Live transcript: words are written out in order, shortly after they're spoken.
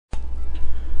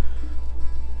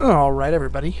Alright,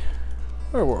 everybody.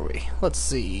 Where were we? Let's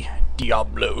see.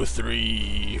 Diablo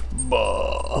 3.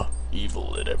 Bah.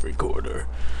 Evil at every corner.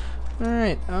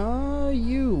 Alright,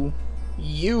 you,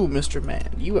 Mr. Man,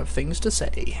 you have things to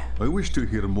say. I wish to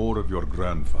hear more of your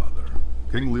grandfather,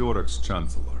 King Leoric's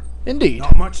Chancellor. Indeed.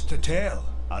 Not much to tell.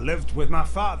 I lived with my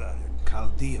father in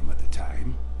Chaldeum at the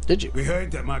time. Did you? We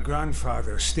heard that my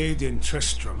grandfather stayed in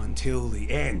Tristram until the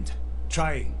end,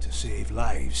 trying to save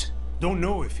lives. Don't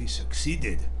know if he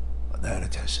succeeded, but there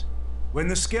it is. When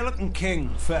the Skeleton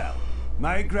King fell,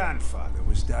 my grandfather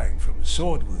was dying from a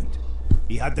sword wound.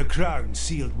 He had the crown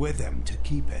sealed with him to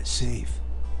keep it safe.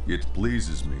 It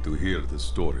pleases me to hear the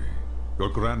story. Your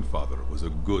grandfather was a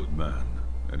good man,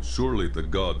 and surely the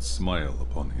gods smile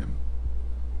upon him.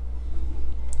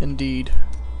 Indeed.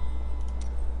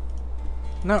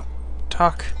 No.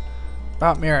 Talk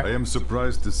about Mira. I am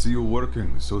surprised to see you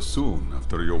working so soon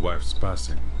after your wife's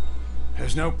passing.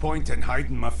 There's no point in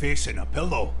hiding my face in a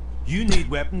pillow. You need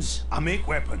weapons, I make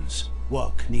weapons.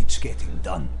 Work needs getting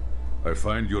done. I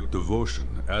find your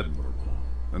devotion admirable,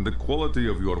 and the quality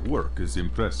of your work is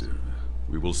impressive.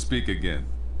 We will speak again.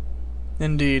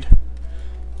 Indeed.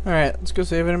 Alright, let's go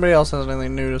see if anybody else has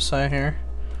anything new to say here.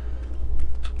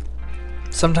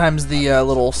 Sometimes the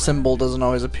little symbol doesn't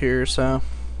always appear, so...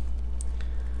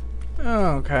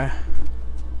 Oh, okay.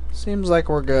 Seems like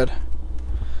we're good.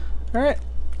 Alright.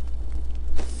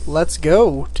 Let's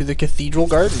go to the Cathedral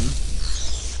Garden.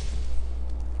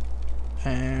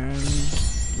 And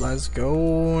let's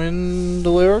go in the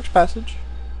Leoric's Passage.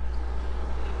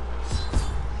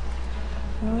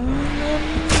 And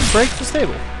then break the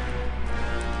stable.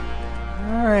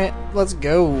 Alright, let's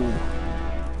go.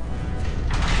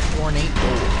 Ornate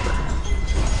door.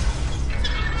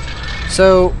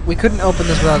 So, we couldn't open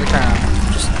this without the crown,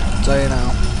 just so you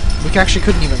know. We actually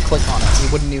couldn't even click on it. We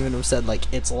wouldn't even have said, like,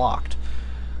 it's locked.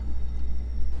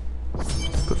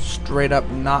 Could straight up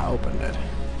not opened it.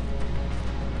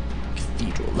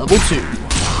 Cathedral level 2.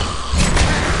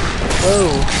 Whoa.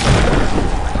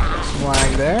 Some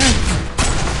lag there.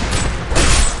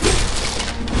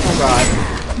 Oh god.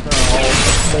 They're all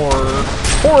more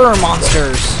horror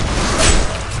monsters.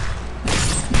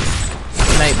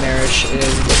 Nightmarish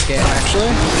is this game,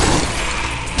 actually.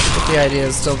 But the idea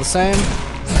is still the same.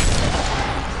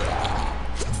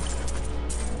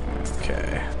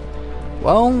 Okay.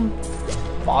 Well,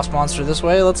 boss monster this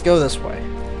way, let's go this way.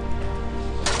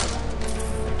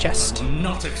 Chest. I will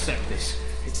not accept this.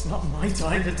 It's not my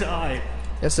time to die.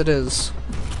 Yes, it is.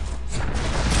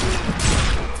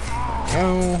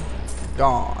 Go.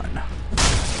 Gone.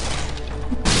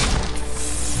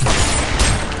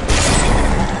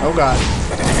 Oh god.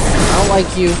 I don't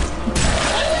like you.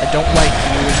 I don't like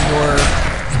you and your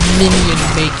minion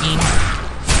making.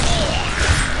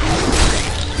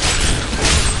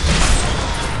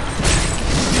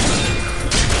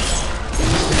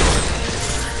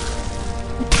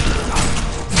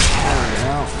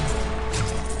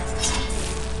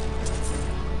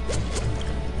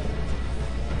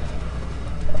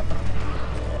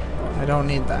 I don't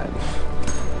need that.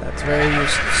 That's very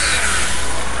useless.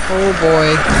 Oh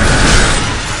boy.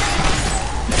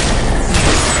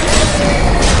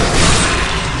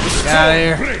 Get out of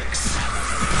here.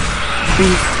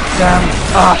 Beat them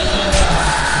up.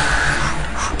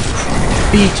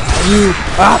 Beat you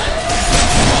up.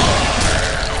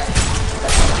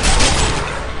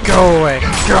 Go away.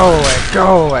 Go away.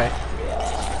 Go away.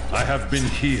 I have been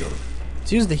healed.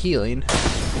 Let's use the healing.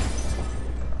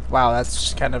 Wow, that's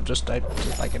just kind of just like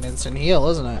an instant heal,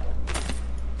 isn't it?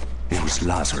 It was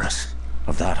Lazarus.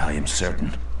 Of that I am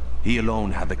certain. He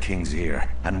alone had the king's ear,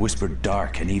 and whispered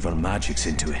dark and evil magics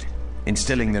into it,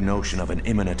 instilling the notion of an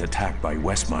imminent attack by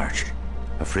Westmarch.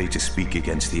 Afraid to speak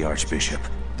against the Archbishop,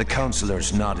 the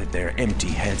councillors nodded their empty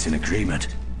heads in agreement,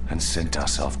 and sent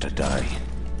us off to die.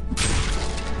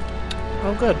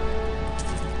 Oh good.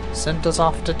 Sent us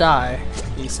off to die,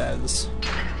 he says.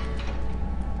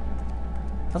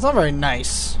 That's not very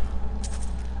nice.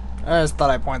 I just thought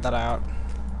I'd point that out.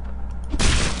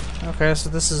 Okay, so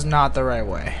this is not the right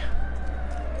way.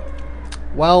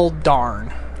 Well,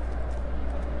 darn.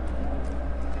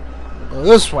 We'll go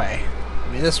this way.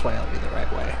 Maybe this way will be the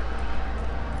right way.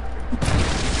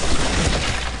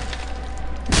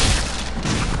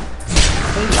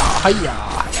 Hiya, hiya.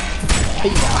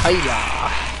 Hiya, hiya.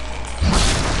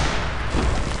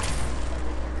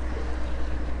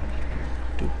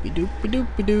 Doopy doopy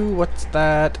doopy doo. What's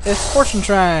that? It's Fortune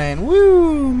Shrine.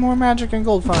 Woo! More magic and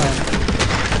gold find.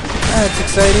 That's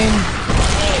exciting.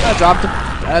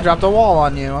 I dropped a wall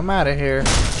on you. I'm out of here.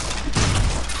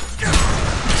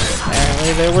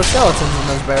 Apparently there were skeletons in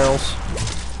those barrels.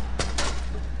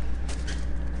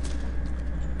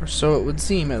 Or so it would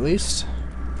seem, at least.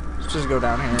 Let's just go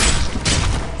down here.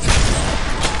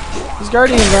 These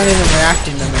guardians aren't even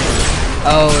reacting to me.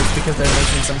 Oh, it's because they're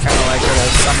making some kind of like little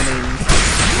summoning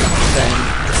thing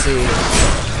to see.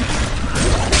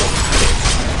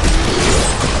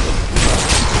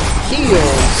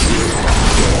 Heals.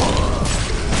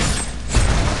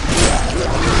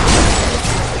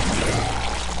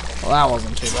 Well, that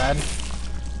wasn't too bad.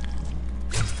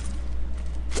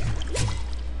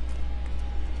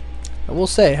 I will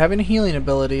say, having a healing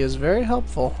ability is very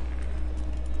helpful.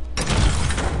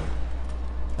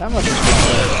 That much is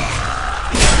good.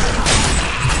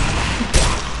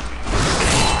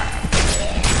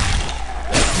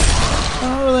 I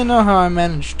don't really know how I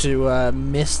managed to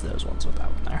miss those ones with that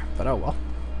one there, but oh well.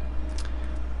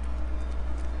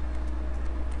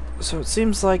 So it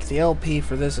seems like the LP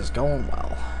for this is going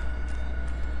well.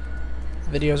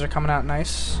 Videos are coming out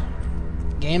nice.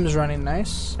 Game's running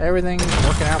nice. Everything's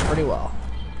working out pretty well.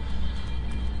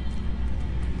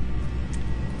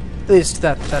 At least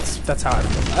that's how I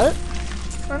feel about it.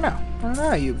 I don't know. I don't know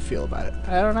how you feel about it.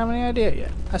 I don't have any idea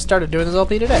yet. I started doing this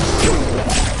LP today.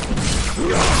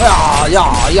 Yaw,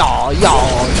 yaw, yaw,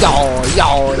 yaw, yaw,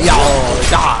 yaw, yaw,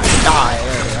 die, die.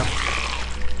 There we go.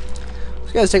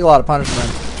 These guys take a lot of punishment.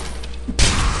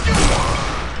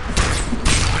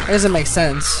 I guess it makes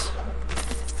sense.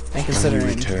 And considering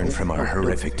When we returned from our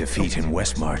horrific defeat in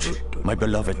Westmarch, my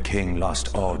beloved king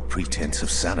lost all pretense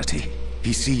of sanity.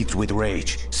 He seethed with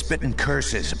rage, spitting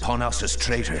curses upon us as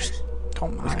traitors.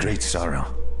 With great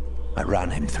sorrow, I ran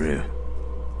him through.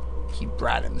 He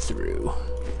brought him through.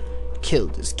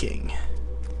 Killed his king.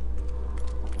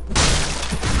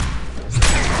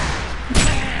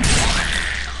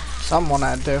 Someone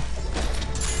had to.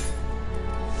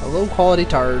 A low quality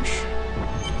targe.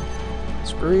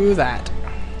 Screw that.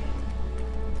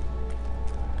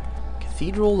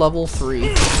 Cathedral level 3.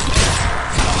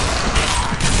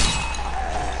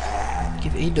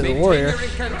 Give aid to the warrior.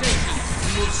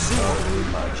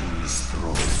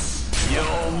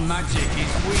 Your magic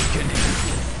is weakening.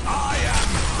 I am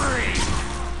free.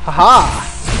 Haha!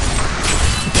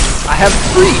 I have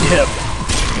freed him!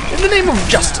 In the name of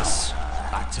justice!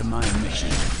 Back to my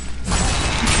mission.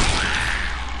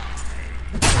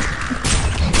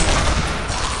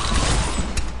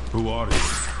 Who are you?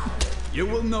 You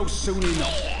will know soon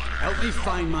enough. Help me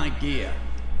find my gear.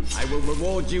 I will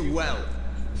reward you well.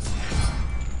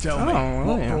 Tell me, Oh,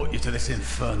 what yeah. brought you to this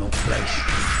infernal place?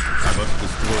 I must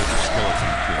destroy the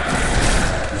skeleton king.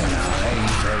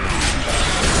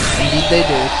 Indeed they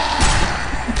do.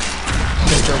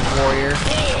 Mr. Warrior.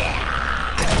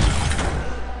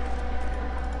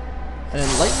 An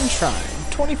enlightened shrine.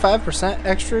 25%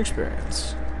 extra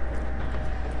experience.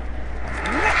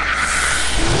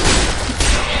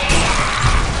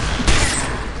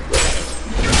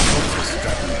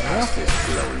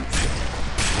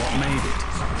 What made it?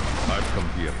 I've come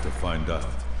here to find out.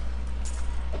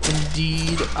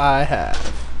 Indeed I have.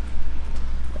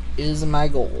 That is my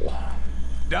goal.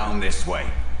 Down this way.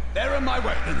 There are my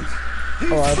weapons.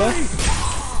 Oh, are they?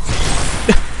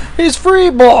 He's free!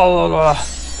 Blah, blah, blah.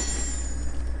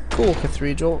 Cool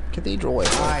cathedral way.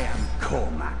 I am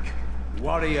Cormac,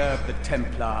 warrior of the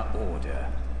Templar Order.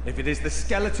 If it is the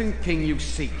Skeleton King you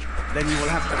seek, then you will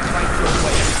have to fight your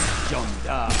way against John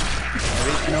Dar. There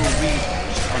is no reason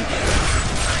to hunt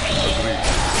Agreed.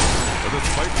 Let us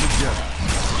fight together.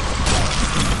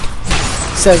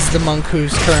 Says the monk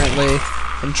who's currently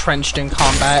entrenched in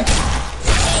combat.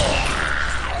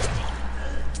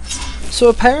 So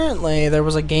apparently there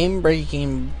was a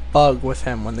game-breaking bug with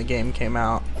him when the game came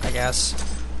out, I guess,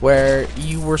 where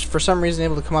you were for some reason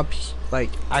able to come up, like,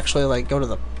 actually like go to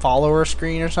the follower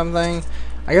screen or something.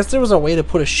 I guess there was a way to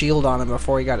put a shield on him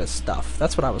before he got his stuff.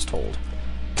 That's what I was told.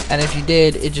 And if you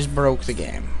did, it just broke the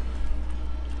game.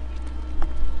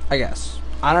 I guess.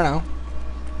 I don't know.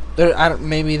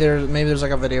 Maybe there's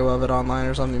like a video of it online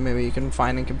or something. Maybe you can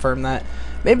find and confirm that.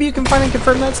 Maybe you can find and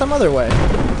confirm that some other way.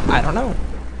 I don't know.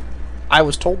 I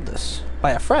was told this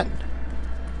by a friend.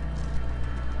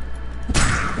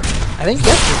 I think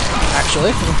yesterday,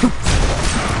 actually.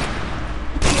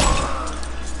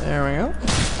 There we go.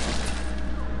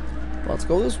 Let's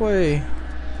go this way.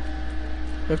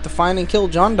 We have to find and kill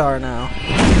Jondar now,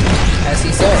 as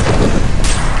he said.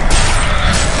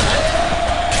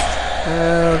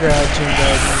 Oh god, Tomb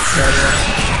Guardians.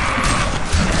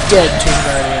 Dead Tomb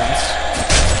Guardians.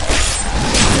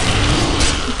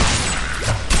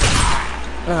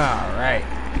 Alright.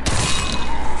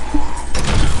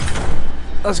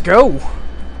 Let's go.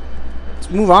 Let's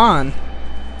move on.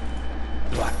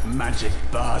 Black magic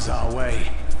bars our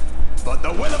way, but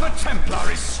the will of a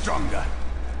Templar is stronger.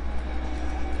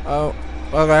 Oh,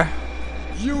 okay.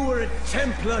 You were a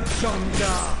Templar,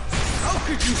 Jondar. How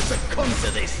could you succumb to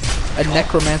this? A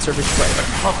necromancer betrayed. The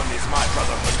Coven is my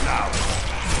brotherhood now.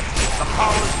 The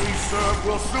powers we serve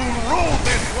will soon rule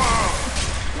this world!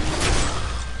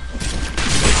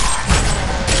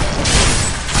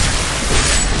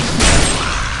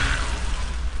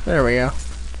 There we go.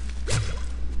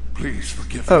 Please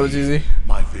forgive That me. was easy.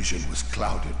 My vision was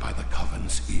clouded by the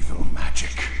Coven's evil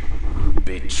magic.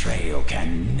 Betrayal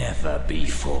can never be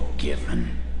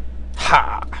forgiven.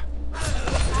 Ha!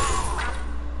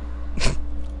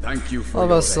 Thank you for Love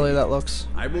your how silly aid. that looks.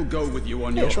 I will go with you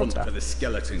on Yeah, your sure, hunt Star. for the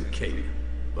Skeleton King.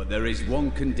 But there is one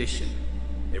condition.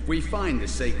 If we find the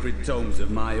sacred tomes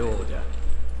of my order,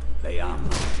 they are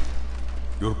mine.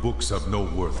 Your books have no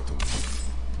worth to me.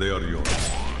 They are yours.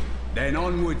 Then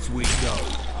onwards we go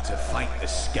to fight the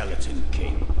Skeleton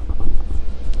King.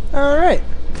 Alright.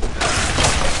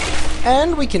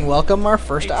 And we can welcome our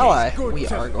first It is ally. good We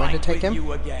to are going to fight take with him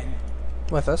you again.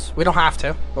 with us. We don't have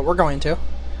to, but we're going to.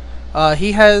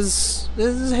 He has...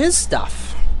 This is his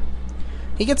stuff.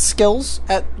 He gets skills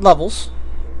at levels.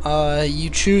 You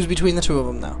choose between the two of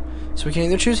them, though. So we can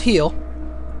either choose heal,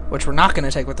 which we're not going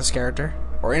to take with this character,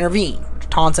 or intervene, which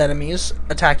taunts enemies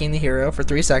attacking the hero for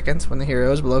 3 seconds when the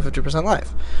hero is below 50%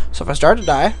 life. So if I start to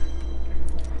die,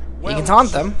 he can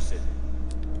taunt them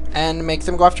and make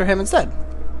them go after him instead.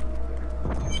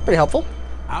 It's pretty helpful.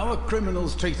 How are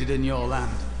criminals treated in your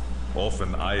land?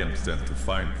 Often I am sent to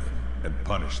find them and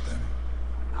punish them.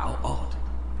 How odd.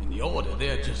 In the order,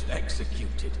 they're just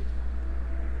executed.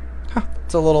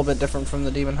 It's a little bit different from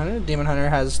the Demon Hunter. Demon Hunter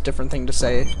has different thing to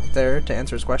say there to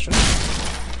answer his question.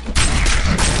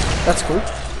 That's cool.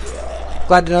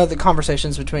 Glad to know that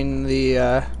conversations between the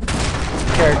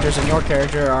characters and your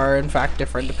character are in fact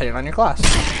different depending on your class.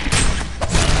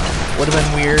 Would have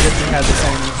been weird if you had the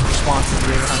same response as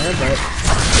Demon Hunter, but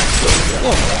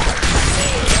yeah.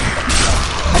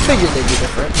 I figured they'd be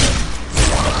different.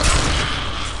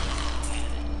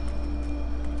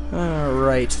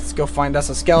 Alright, let's go find us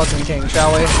a Skeleton King,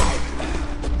 shall we?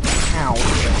 Ow.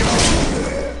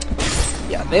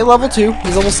 Yeah, they level 2.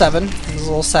 He's level 7. There's a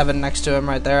little 7 next to him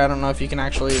right there. I don't know if you can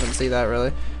actually even see that,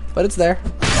 really. But it's there.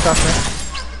 Trust me.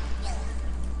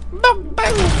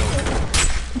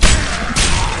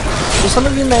 So some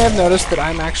of you may have noticed that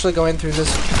I'm actually going through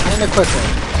this kind of quickly.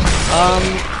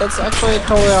 That's actually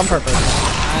totally on purpose.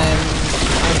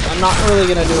 I'm not really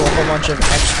going to do a whole bunch of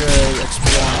extra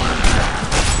exploring.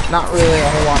 Not really a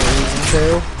whole lot of reason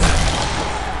to.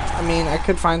 I mean, I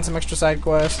could find some extra side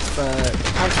quests, but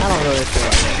I don't really feel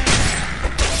like it.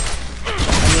 I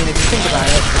mean, if you think about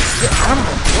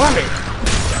it,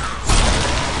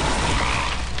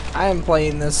 I am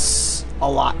playing this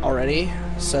a lot already,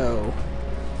 so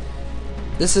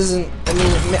this isn't. I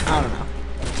mean, I don't know.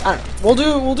 We'll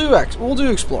do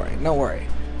exploring. Don't worry.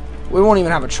 We won't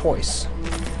even have a choice.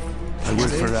 I will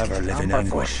forever live in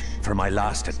anguish for my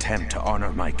last attempt to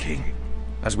honor my king.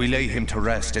 As we lay him to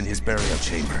rest in his burial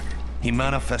chamber, he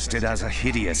manifested as a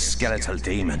hideous skeletal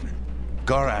demon.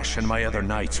 Gorash and my other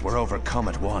knights were overcome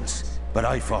at once, but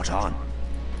I fought on.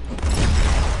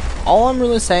 All I'm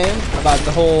really saying about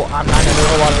the whole I'm not going to do a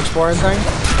whole lot of exploring thing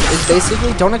is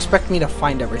basically don't expect me to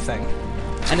find everything.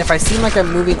 And if I seem like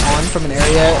I'm moving on from an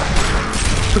area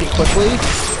pretty quickly,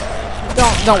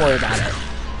 don't worry about it.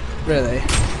 Really.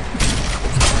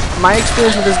 My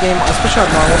experience with this game, especially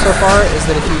on normal so far, is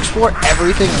that if you explore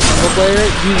everything in single player,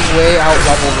 you way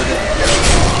out-level the game.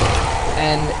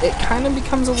 And it kind of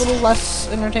becomes a little less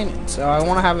entertaining. So I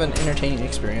want to have an entertaining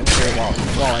experience here while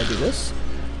I do this.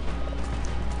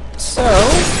 So,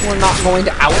 we're not going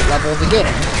to out-level the game.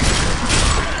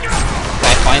 If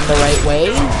I find the right way,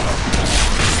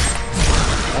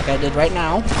 like I did right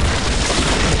now,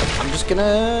 I'm just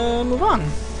gonna move on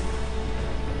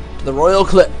to the Royal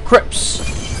Crypts.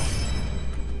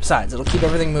 Besides, it'll keep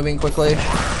everything moving quickly,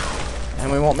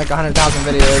 and we won't make 100,000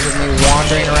 videos of me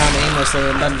wandering around aimlessly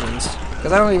in dungeons,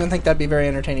 because I don't even think that'd be very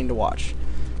entertaining to watch.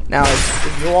 Now,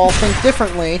 if you all think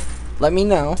differently, let me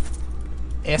know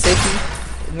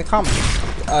ASAP in the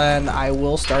comments, and I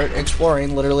will start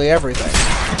exploring literally everything.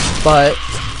 But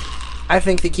I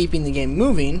think that keeping the game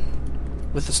moving,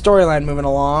 with the storyline moving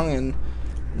along and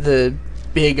the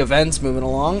big events moving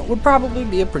along, would probably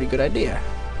be a pretty good idea.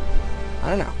 I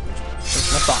don't know.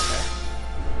 That's my thought there.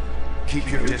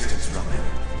 Keep your distance from him.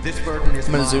 This burden is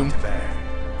I'm gonna mine zoom. to bear.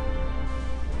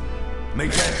 May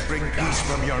death bring peace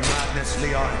from your madness,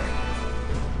 Leon.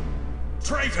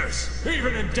 Traitors!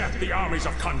 Even in death, the armies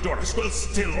of Condorus will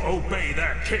still obey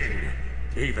their king,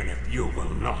 even if you will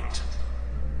not.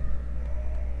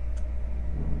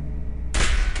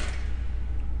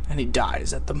 And he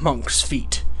dies at the monk's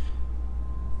feet.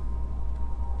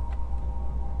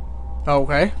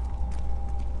 Okay.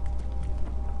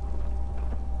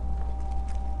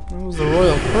 That was the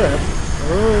royal crypt.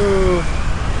 Oh.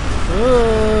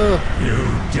 You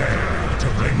dare to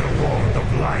bring the warmth of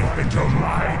life into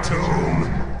my tomb?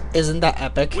 Isn't that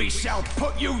epic? We shall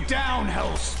put you down,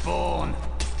 Hellspawn!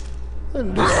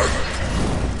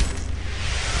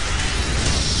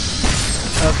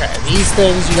 Okay, these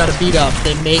things you gotta beat up.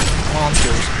 They make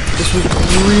monsters. This was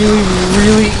really,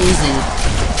 really easy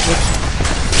with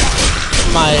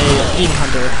my Demon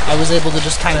Hunter. I was able to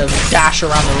just kind of dash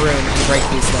around the room and break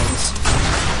these things.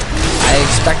 I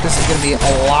expect this is gonna be a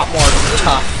lot more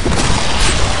tough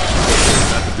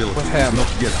with him.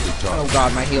 Oh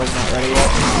god, my heel's not ready yet.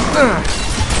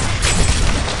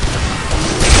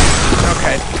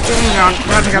 Okay, hang on.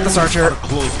 We're gonna take out this archer.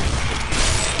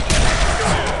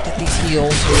 Get these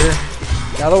heals here.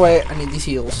 Get out of the way, I need these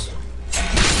heals.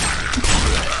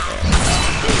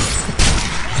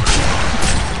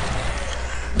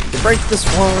 To break this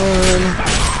one.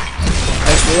 I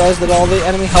just realized that all the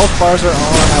enemy health bars are on.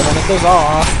 I wanted those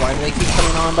off. Why do they keep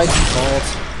coming on by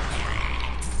default?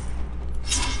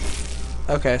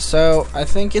 Okay, so I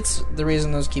think it's the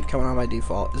reason those keep coming on by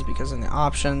default is because in the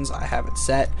options I have it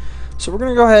set. So we're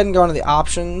gonna go ahead and go into the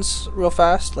options real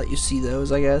fast, let you see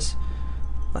those, I guess.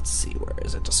 Let's see, where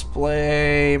is it?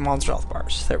 Display monster health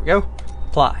bars. There we go.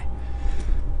 Apply.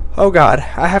 Oh god,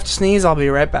 I have to sneeze. I'll be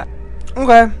right back.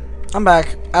 Okay, I'm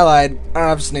back. I lied. I don't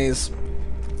have to sneeze.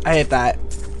 I hate that.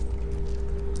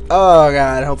 Oh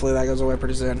god, hopefully that goes away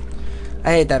pretty soon.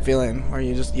 I hate that feeling where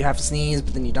you have to sneeze,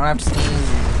 but then you don't have to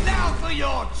sneeze. Now for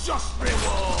your just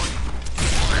reward!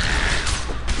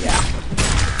 Yeah.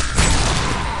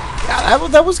 Yeah,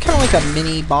 that was kind of like a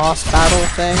mini boss battle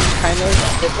thing, kind of.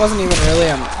 It wasn't even really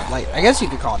like, I guess you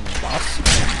could call it mini boss.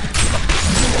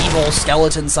 Evil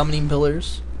skeleton summoning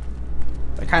pillars.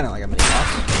 They're kind of like a mini boss.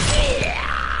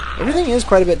 Everything is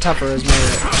quite a bit tougher as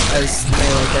melee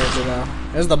character though.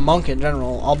 As the monk in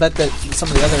general. I'll bet that some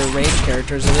of the other range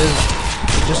characters it is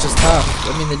just as tough.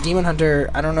 I mean, the Demon Hunter,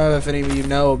 I don't know if any of you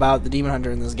know about the Demon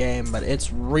Hunter in this game, but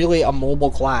it's really a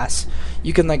mobile class.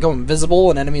 You can like go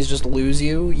invisible and enemies just lose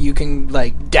you. You can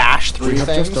like dash through things.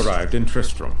 We have just arrived in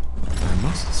Tristram. I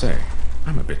must say,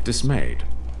 I'm a bit dismayed.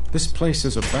 This place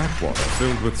is a backwater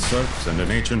filled with serfs and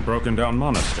an ancient broken down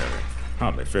monastery.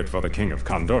 Hardly fit for the king of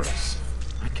Condorus.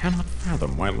 I cannot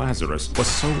fathom why Lazarus was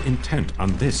so intent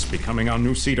on this becoming our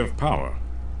new seat of power.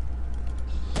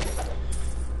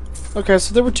 Okay,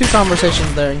 so there were two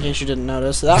conversations there in case you didn't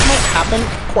notice. That might happen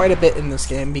quite a bit in this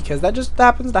game because that just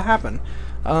happens to happen.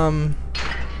 The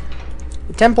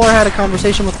Templar had a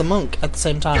conversation with the monk at the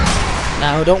same time.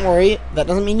 Now, don't worry, that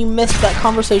doesn't mean you missed that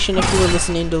conversation if you were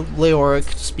listening to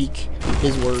Leoric speak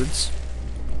his words.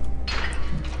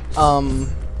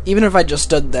 Even if I just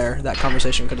stood there, that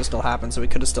conversation could have still happened, so we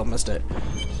could have still missed it.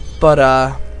 But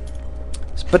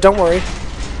don't worry.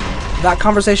 That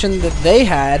conversation that they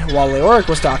had while Leoric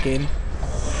was talking,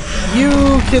 you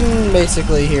can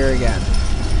basically hear again.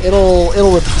 It'll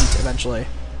repeat eventually.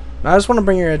 Now I just want to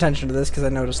bring your attention to this because I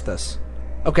noticed this.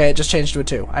 Okay, it just changed to a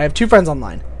 2. I have 2 friends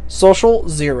online. Social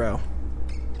 0.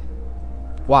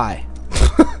 Why?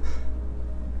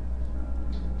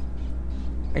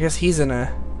 I guess he's not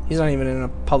even in a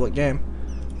public game.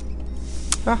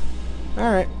 Huh.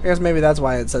 Alright. I guess maybe that's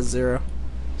why it says 0.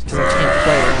 It's because I can't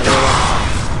play it.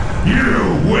 You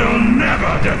will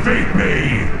never defeat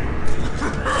me!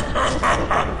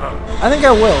 I think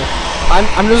I will.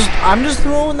 I'm just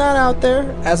throwing that out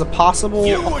there as a possible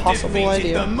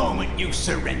idea. The moment you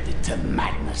surrendered to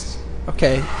madness.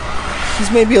 Okay. He's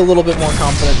maybe a little bit more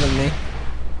confident than me.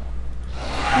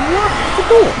 What?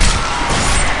 Cool.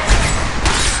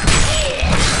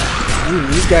 Ooh,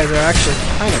 these guys are actually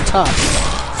kind of tough.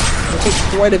 They take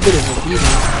quite a bit of a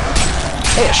beating.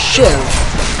 Hey, a shiv!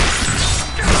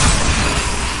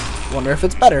 Wonder if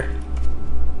it's better.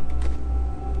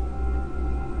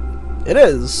 It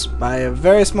is, by a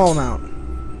very small amount.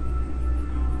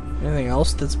 Anything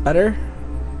else that's better?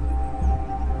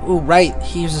 Ooh, right,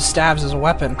 he uses stabs as a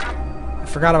weapon. I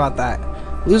forgot about that.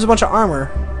 Lose a bunch of armor.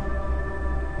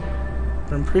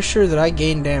 But I'm pretty sure that I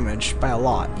gain damage by a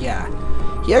lot, yeah.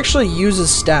 He actually uses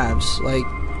stabs, like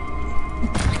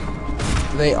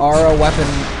they are a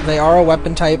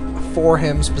weapon type for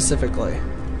him specifically.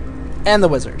 And the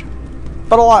wizard.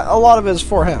 But a lot of it is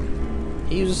for him.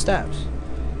 He uses stabs.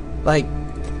 Like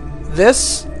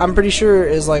this, I'm pretty sure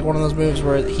is like one of those moves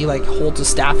where he like holds a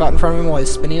staff out in front of him while he's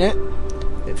spinning it.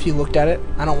 If you looked at it.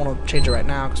 I don't want to change it right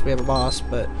now because we have a boss,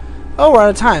 but oh, we're out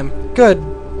of time. Good.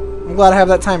 I'm glad I have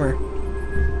that timer.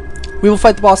 We will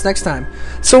fight the boss next time.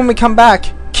 So when we come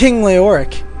back, King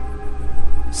Leoric.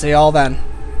 See y'all then.